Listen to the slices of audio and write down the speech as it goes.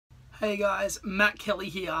Hey guys, Matt Kelly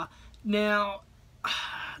here. Now,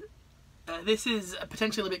 this is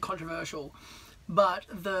potentially a little bit controversial, but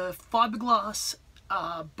the fiberglass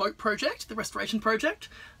boat project, the restoration project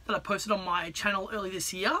that I posted on my channel early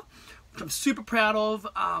this year, which I'm super proud of.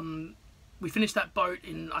 We finished that boat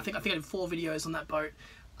in, I think I did 4 videos on that boat.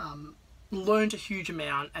 Learned a huge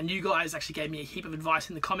amount, and you guys actually gave me a heap of advice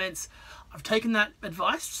in the comments. I've taken that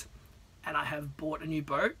advice and I have bought a new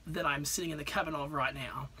boat that I'm sitting in the cabin of right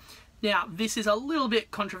now. Now, this is a little bit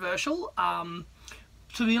controversial. To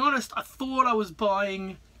be honest, I thought I was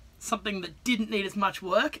buying something that didn't need as much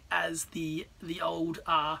work as the old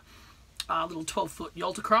little 12-foot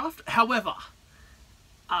Yalta-craft. However,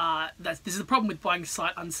 this is the problem with buying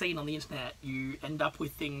sight unseen on the internet. You end up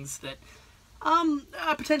with things that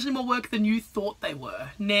are potentially more work than you thought they were.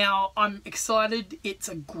 Now, I'm excited. It's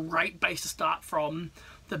a great base to start from.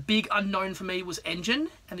 The big unknown for me was engine,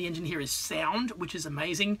 and the engine here is sound, which is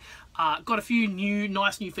amazing. Got a few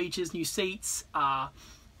nice new features, new seats,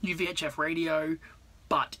 new VHF radio,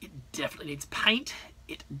 but it definitely needs paint.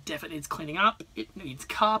 It definitely needs cleaning up. It needs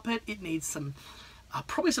carpet. It needs some,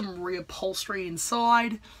 probably some reupholstery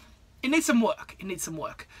inside. It needs some work. It needs some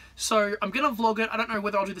work. So I'm going to vlog it. I don't know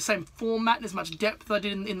whether I'll do the same format and as much depth that I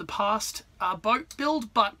did in the past boat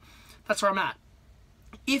build, but that's where I'm at.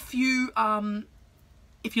 If you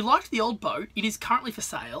liked the old boat, it is currently for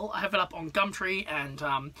sale. I have it up on Gumtree and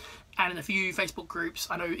in a few Facebook groups.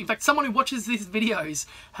 I know, in fact, someone who watches these videos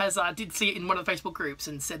did see it in one of the Facebook groups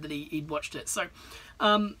and said that he'd watched it. So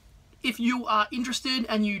if you are interested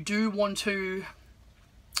and you do want to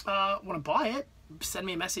buy it, send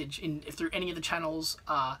me a message through any of the channels.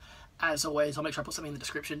 As always, I'll make sure I put something in the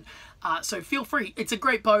description. So feel free. It's a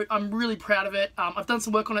great boat. I'm really proud of it. I've done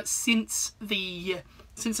some work on it since the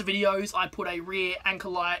videos. I put a rear anchor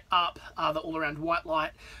light up, the all-around white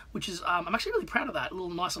light, which is, I'm actually really proud of that. A little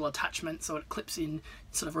nice little attachment, so it clips in,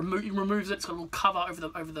 sort of removes it. It's got a little cover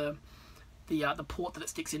over the port that it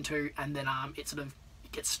sticks into, and then it sort of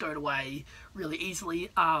gets stowed away really easily.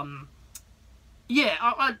 Yeah,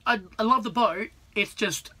 I love the boat. It's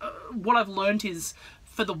just, what I've learned is,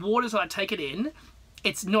 for the waters that I take it in,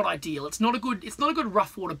 it's not ideal. It's not a good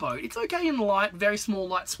rough water boat. It's okay in light, very small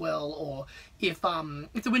light swell, or if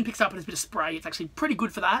the wind picks up and there's a bit of spray, it's actually pretty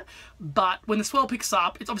good for that. But when the swell picks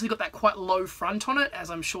up, it's obviously got that quite low front on it,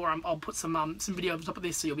 as I'm sure I'll put some video on top of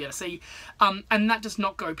this so you'll be able to see. And that does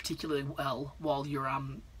not go particularly well while you're out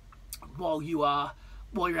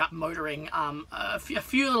motoring. A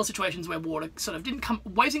few little situations where water sort of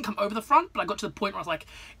waves didn't come over the front, but I got to the point where I was like,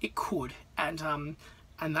 it could,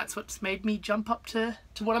 and that's what's made me jump up to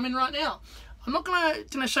what I'm in right now. I'm not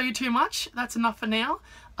gonna show you too much. That's enough for now.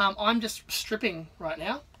 I'm just stripping right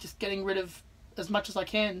now, just getting rid of as much as I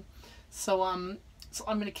can. So I'm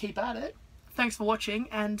gonna keep at it. Thanks for watching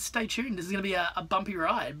and stay tuned. This is gonna be a bumpy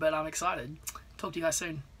ride, but I'm excited. Talk to you guys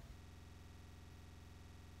soon.